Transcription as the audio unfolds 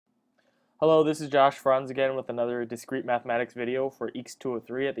Hello, this is Josh Franz again with another discrete mathematics video for EECS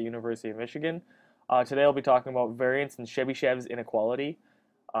 203 at the University of Michigan. Today I'll be talking about variance and Chebyshev's inequality.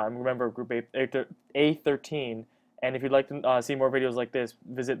 I'm a member of Group A13, and if you'd like to see more videos like this,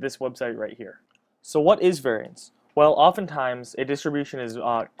 visit this website right here. So what is variance? Well, oftentimes a distribution is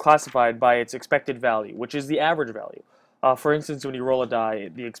classified by its expected value, which is the average value. For instance, when you roll a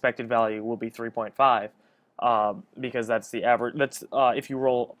die, the expected value will be 3.5 because that's the average. That's if you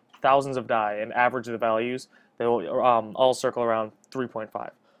roll thousands of die and average the values, they will all circle around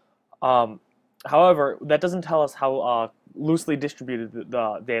 3.5. However, that doesn't tell us how loosely distributed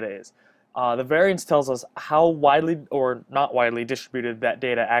the data is. The variance tells us how widely or not widely distributed that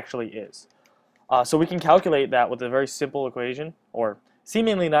data actually is. So we can calculate that with a very simple equation, or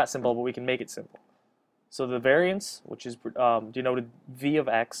seemingly not simple, but we can make it simple. So the variance, which is denoted v of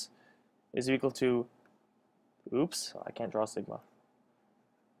x, is equal to, oops, I can't draw sigma,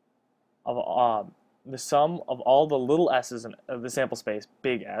 of the sum of all the little s's in the sample space,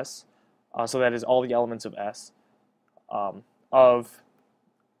 big S, so that is all the elements of S, of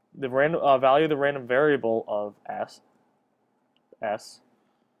the random value of the random variable of S,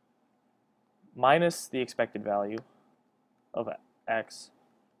 minus the expected value of x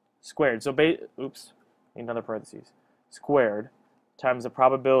squared. So oops, another parentheses, squared times the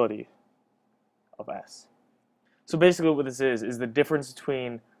probability of S. So basically what this is the difference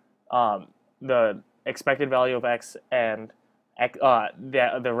between the expected value of x and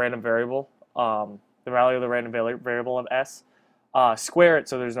the random variable, the value of the random variable of S, square it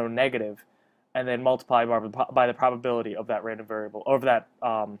so there's no negative, and then multiply by the probability of that random variable, or of that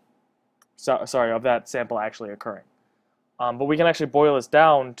of that sample actually occurring. But we can actually boil this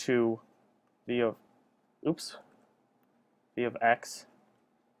down to v of x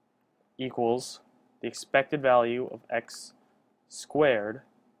equals the expected value of x squared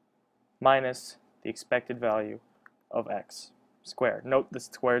minus the expected value of x squared. Note the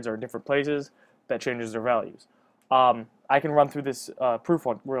squares are in different places. That changes their values. I can run through this proof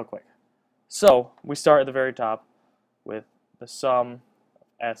one real quick. So we start at the very top with the sum of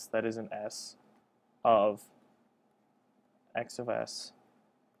S, that is an S, of x of S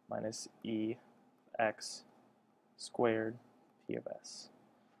minus e x squared p of S.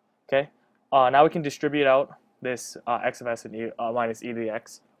 Okay. Now we can distribute out this x of S and e, minus e to the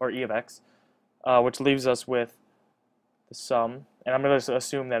x, or e of x, which leaves us with the sum, and I'm going to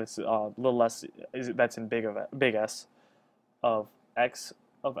assume that it's a little less, that's in big S, of x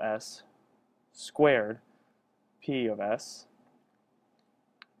of S squared p of S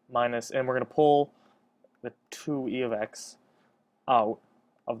minus, and we're going to pull the 2e of x out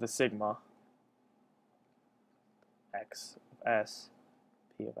of the sigma x of S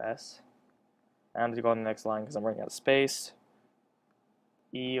p of S. I'm going to go on the next line because I'm running out of space.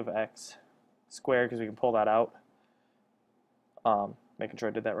 E of x squared, because we can pull that out. Making sure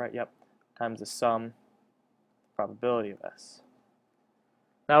I did that right, yep. Times the sum probability of S.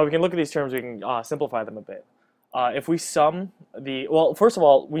 Now we can look at these terms, we can simplify them a bit. If we sum well, first of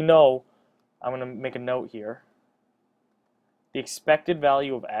all, we know, I'm going to make a note here, the expected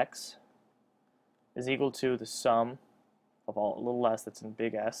value of x is equal to the sum of all, a little less, that's in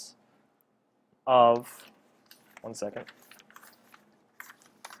big S, of, one second,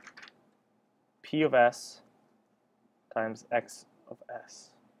 p of S times x of S.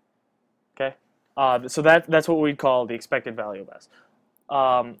 Okay, so that's what we'd call the expected value of S.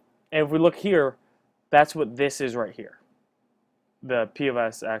 And if we look here, that's what this is right here, the p of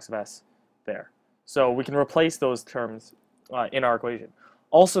S, x of S there. So we can replace those terms in our equation.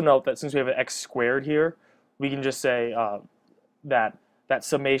 Also note that since we have an x squared here, we can just say that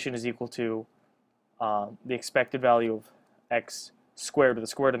summation is equal to the expected value of x squared with the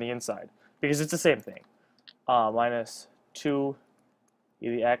squared on the inside, because it's the same thing, minus 2 e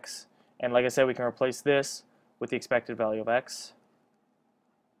to the x, and like I said, we can replace this with the expected value of x,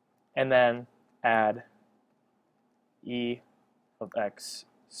 and then add e of x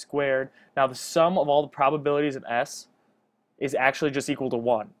squared. Now the sum of all the probabilities in S is actually just equal to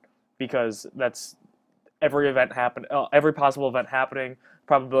 1, because that's every event every possible event happening,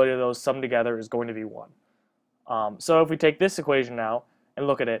 probability of those summed together is going to be 1. So if we take this equation now and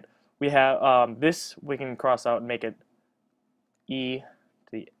look at it, we have this we can cross out and make it e to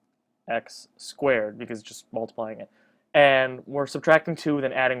the x squared, because it's just multiplying it. And we're subtracting 2,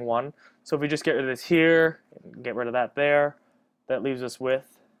 then adding 1. So if we just get rid of this here, and get rid of that there, that leaves us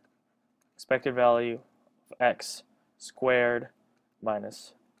with expected value of x squared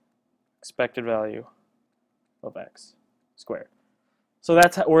minus expected value of x squared. So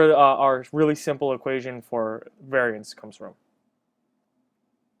that's where our really simple equation for variance comes from.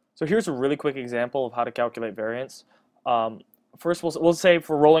 So here's a really quick example of how to calculate variance. First, we'll say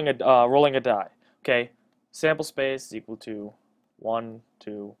for rolling a die. Okay, sample space is equal to 1,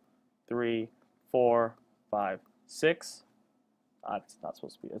 2, 3, 4, 5, 6. It's not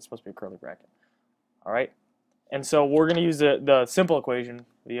supposed to be. It's supposed to be a curly bracket. All right, and so we're going to use the simple equation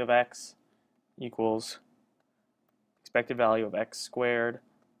v of x equals expected value of x squared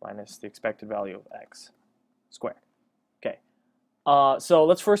minus the expected value of x squared. Okay. So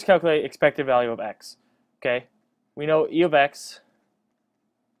let's first calculate expected value of x. Okay, we know e of x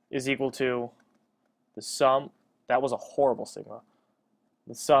is equal to the sum. That was a horrible sigma.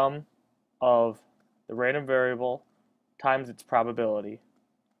 The sum of the random variable times its probability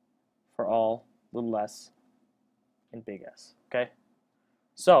for all little s and big S. Okay,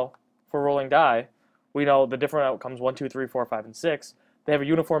 so for rolling die, we know the different outcomes 1, 2, 3, 4, 5, and 6. They have a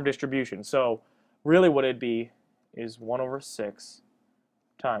uniform distribution. So really, what it'd be is 1 over 6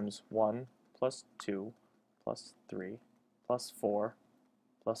 times 1 plus 2 plus 3 plus 4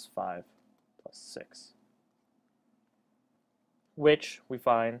 plus 5 plus 6, which we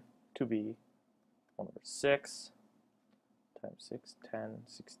find to be 1 over 6 times 6, 10,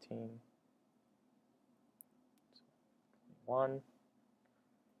 16, 21, which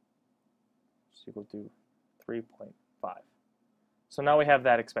is equal to 3.5. So now we have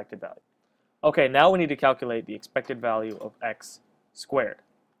that expected value. Okay, now we need to calculate the expected value of x squared.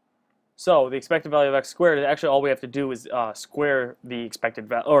 So the expected value of x squared, actually all we have to do is square the expected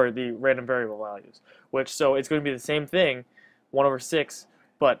value, or the random variable values, so it's going to be the same thing, 1 over 6,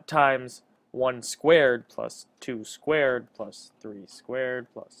 but times 1 squared plus 2 squared plus 3 squared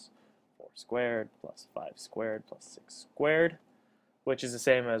plus 4 squared plus 5 squared plus 6 squared, which is the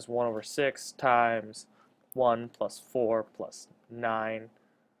same as 1 over 6 times 1 plus 4 plus 9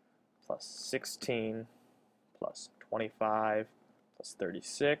 plus 16 plus 25 plus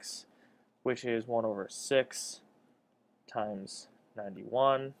 36, which is 1 over 6 times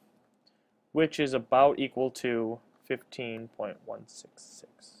 91, which is about equal to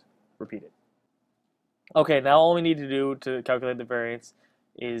 15.166. Repeated. Okay, now all we need to do to calculate the variance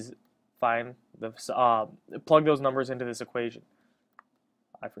is find the plug those numbers into this equation.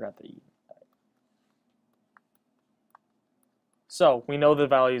 I forgot the e. So we know the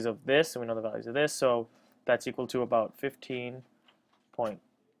values of this, and we know the values of this, so that's equal to about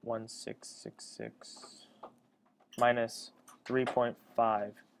 15.1666 minus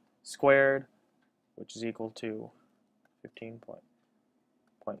 3.5 squared, which is equal to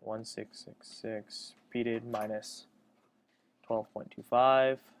 15.1666 repeated minus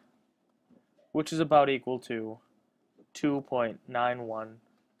 12.25, which is about equal to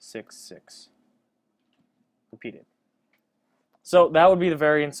 2.9166 repeated. So that would be the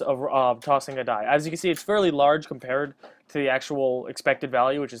variance of tossing a die. As you can see, it's fairly large compared to the actual expected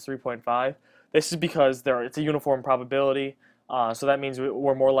value, which is 3.5. This is because it's a uniform probability, so that means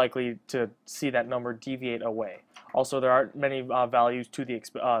we're more likely to see that number deviate away. Also, there aren't many values to the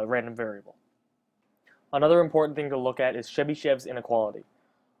random variable. Another important thing to look at is Chebyshev's inequality.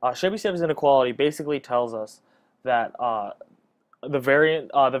 Chebyshev's inequality basically tells us that the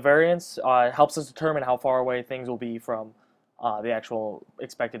variance helps us determine how far away things will be from the actual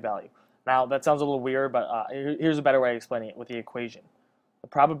expected value. Now, that sounds a little weird, but here's a better way of explaining it with the equation. The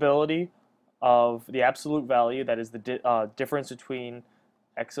probability of the absolute value, that is the difference between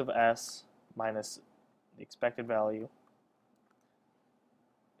x of s minus the expected value,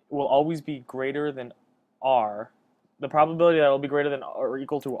 will always be greater than r. The probability that it will be greater than or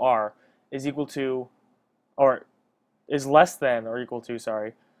equal to r is equal to, or is less than or equal to,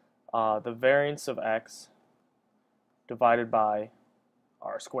 sorry, the variance of x divided by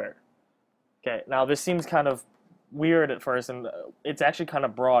r squared. Okay, now this seems kind of weird at first, and it's actually kind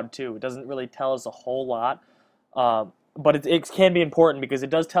of broad too. It doesn't really tell us a whole lot, but it can be important because it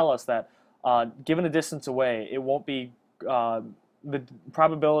does tell us that given a distance away, it won't be the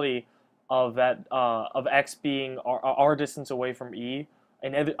probability of that of x being r distance away from e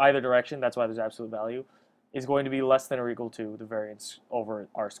in either direction. That's why there's absolute value is going to be less than or equal to the variance over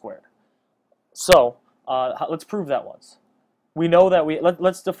r squared. So let's prove that once. We know that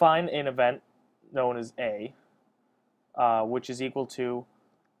let's define an event known as A, which is equal to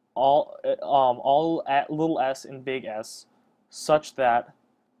all at little s and big S, such that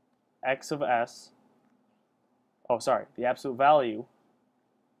x of s, the absolute value,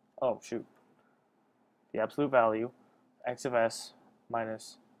 the absolute value, x of s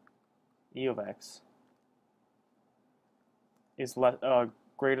minus e of x is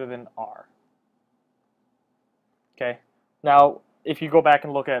greater than r. Okay. Now, if you go back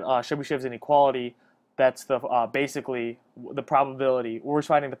and look at Chebyshev's inequality, That's the basically the probability. We're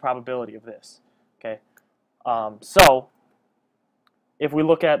finding the probability of this. Okay, so if we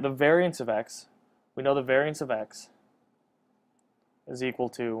look at the variance of x, we know the variance of x is equal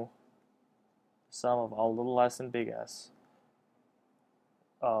to sum of all little s and big S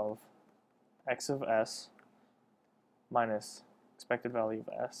of x of s minus expected value of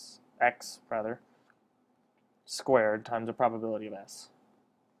x squared times the probability of s,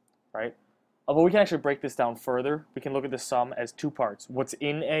 right? Although we can actually break this down further, we can look at the sum as two parts, what's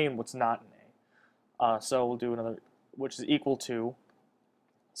in A and what's not in A. So we'll do another, which is equal to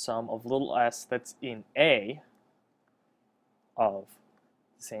sum of little s that's in A of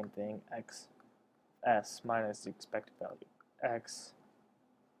the same thing, x s minus the expected value x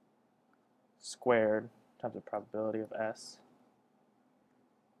squared times the probability of s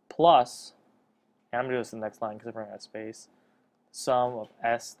plus, and I'm going to do this in the next line because I'm running out of space, sum of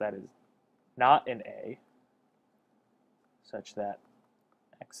s that is not in A such that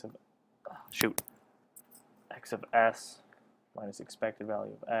x of s minus expected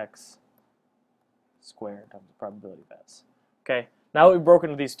value of x squared times the probability of s. Okay, now that we've broken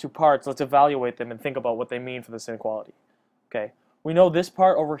into these two parts, let's evaluate them and think about what they mean for this inequality. Okay, we know this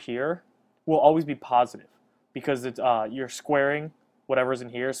part over here will always be positive because it's you're squaring whatever's in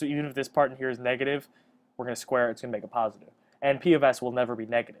here. So even if this part in here is negative, we're going to square it, it's going to make it positive. And P of s will never be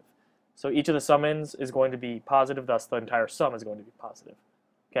negative. So each of the sum ins is going to be positive, thus the entire sum is going to be positive.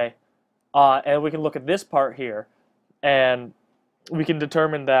 Okay, and we can look at this part here, and we can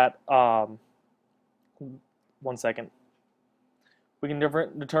determine that. One second. We can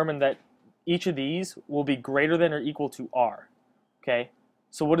determine that each of these will be greater than or equal to r. Okay,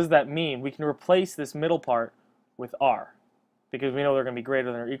 so what does that mean? We can replace this middle part with r because we know they're going to be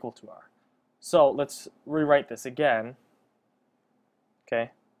greater than or equal to r. So let's rewrite this again.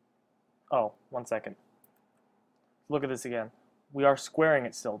 Okay. Oh, one second. Look at this again. We are squaring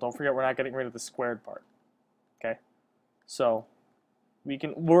it still. Don't forget we're not getting rid of the squared part. Okay. So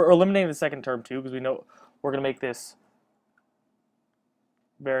we're eliminating the second term too because we know we're going to make this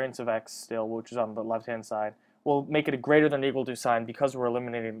variance of x still, which is on the left-hand side. We'll make it a greater than or equal to sign because we're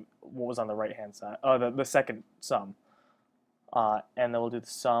eliminating what was on the right-hand side, the second sum. And then we'll do the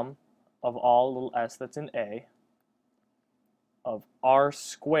sum of all little s that's in A of r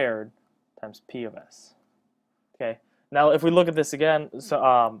squared times P of s. Okay. Now, if we look at this again,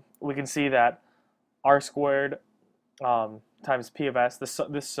 so we can see that r squared times P of s,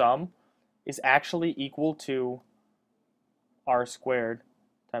 this sum is actually equal to r squared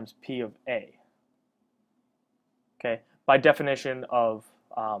times P of A. Okay. By definition of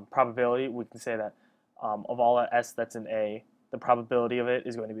probability, we can say that of all s that's in A, the probability of it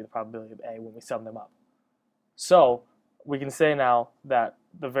is going to be the probability of A when we sum them up. So we can say now that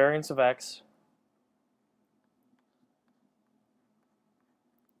the variance of x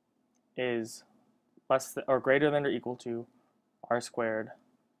is less than or greater than or equal to r squared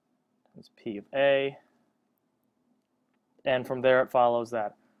times P of A, and from there it follows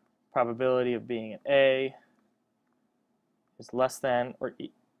that probability of being in A is less than or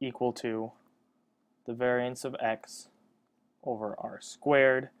equal to the variance of x over r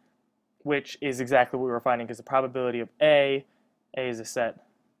squared, which is exactly what we were finding because the probability of A is a set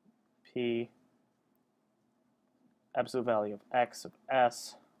P absolute value of x of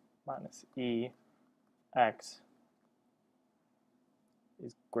s minus E x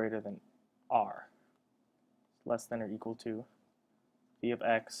is greater than r, less than or equal to P of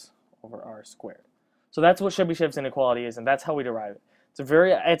x over r squared. So that's what Chebyshev's inequality is, and that's how we derive it.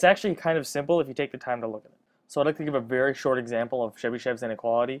 It's actually kind of simple if you take the time to look at it. So I'd like to give a very short example of Chebyshev's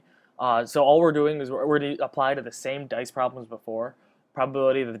inequality. So all we're doing is we're going to apply to the same dice problems before.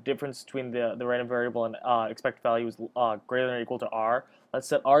 Probability that the difference between the random variable and expected value is greater than or equal to r. Let's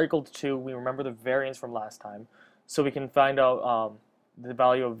set r equal to 2. We remember the variance from last time. So we can find out the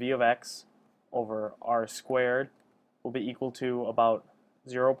value of v of x over r squared will be equal to about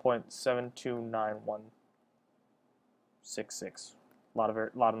 0.729166. A lot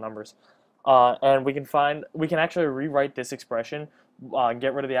of numbers. And we can actually rewrite this expression,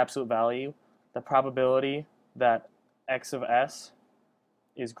 get rid of the absolute value. The probability that x of s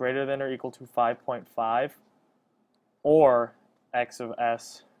is greater than or equal to 5.5, or x of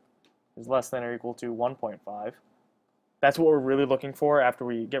s is less than or equal to 1.5. That's what we're really looking for after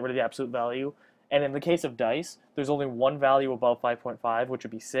we get rid of the absolute value. And in the case of dice, there's only one value above 5.5, which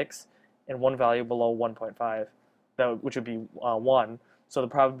would be 6, and one value below 1.5, which would be 1. So the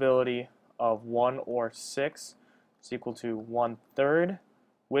probability of 1 or 6 is equal to 1/3,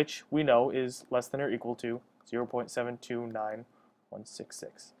 which we know is less than or equal to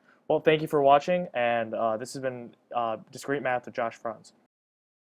 0.729166. Well, thank you for watching, and this has been Discrete Math with Josh Franz.